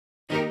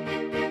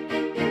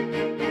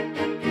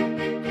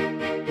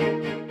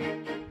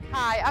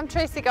I'm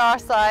Tracy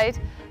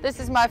Garside. This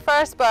is my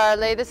first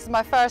Burghley, this is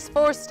my first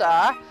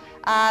 4-star,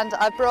 and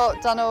I brought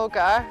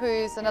Dunoga,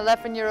 who's an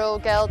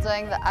 11-year-old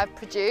gelding that I've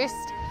produced.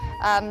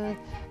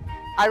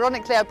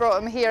 Ironically, I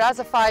brought him here as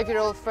a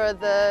 5-year-old for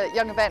the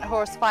Young Event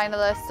Horse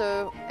finalist,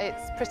 so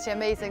it's pretty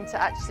amazing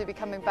to actually be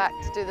coming back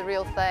to do the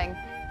real thing.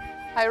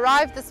 I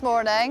arrived this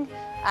morning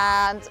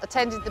and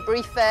attended the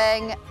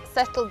briefing,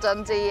 settled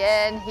Dundee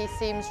in. He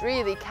seems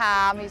really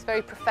calm, he's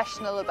very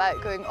professional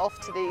about going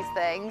off to these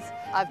things.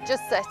 I've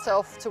just set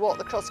off to walk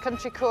the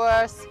cross-country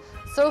course.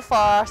 So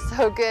far,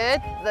 so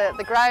good.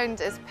 The ground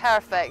is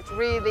perfect,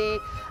 really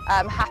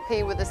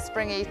happy with the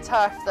springy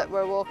turf that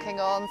we're walking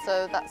on,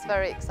 so that's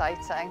very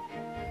exciting.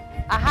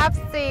 I have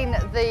seen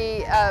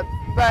the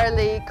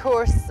Burghley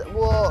course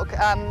walk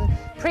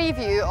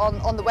preview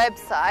on the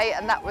website,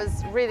 and that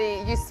was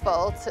really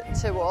useful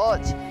to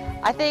watch.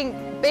 I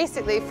think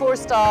basically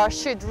 4-star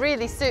should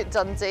really suit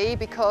Dundee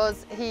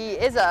because he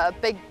is a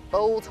big,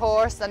 bold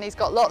horse and he's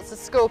got lots of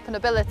scope and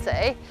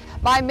ability.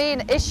 My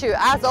main issue,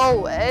 as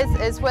always,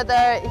 is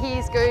whether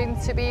he's going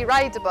to be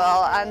rideable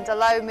and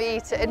allow me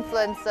to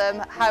influence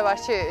him how I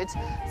should.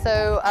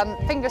 So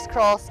fingers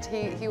crossed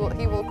he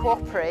will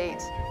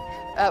cooperate.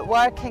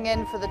 Working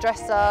in for the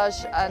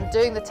dressage and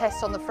doing the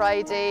test on the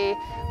Friday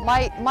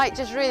might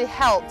just really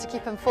help to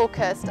keep him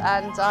focused,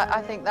 and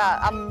I think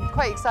that I'm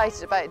quite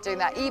excited about doing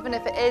that. Even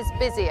if it is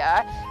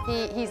busier,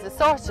 he's the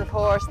sort of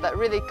horse that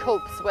really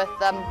copes with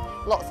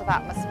lots of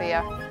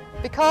atmosphere.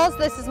 Because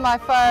this is my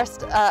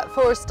first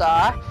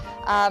 4-star,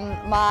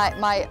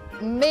 my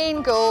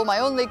main goal, my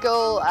only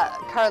goal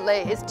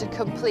currently is to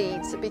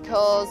complete,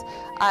 because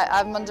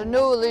I'm under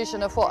no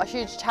illusion of what a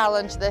huge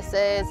challenge this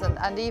is,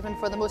 and even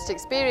for the most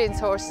experienced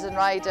horses and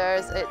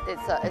riders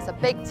it's a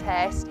big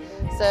test.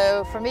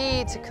 So for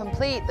me to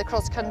complete the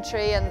cross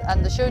country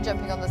and the show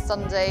jumping on the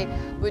Sunday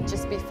would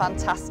just be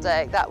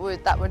fantastic. That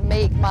would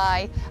make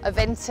my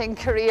eventing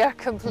career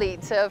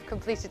complete, to have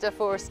completed a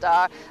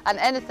 4-star, and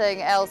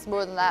anything else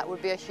more than that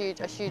would be a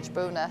huge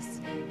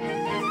bonus.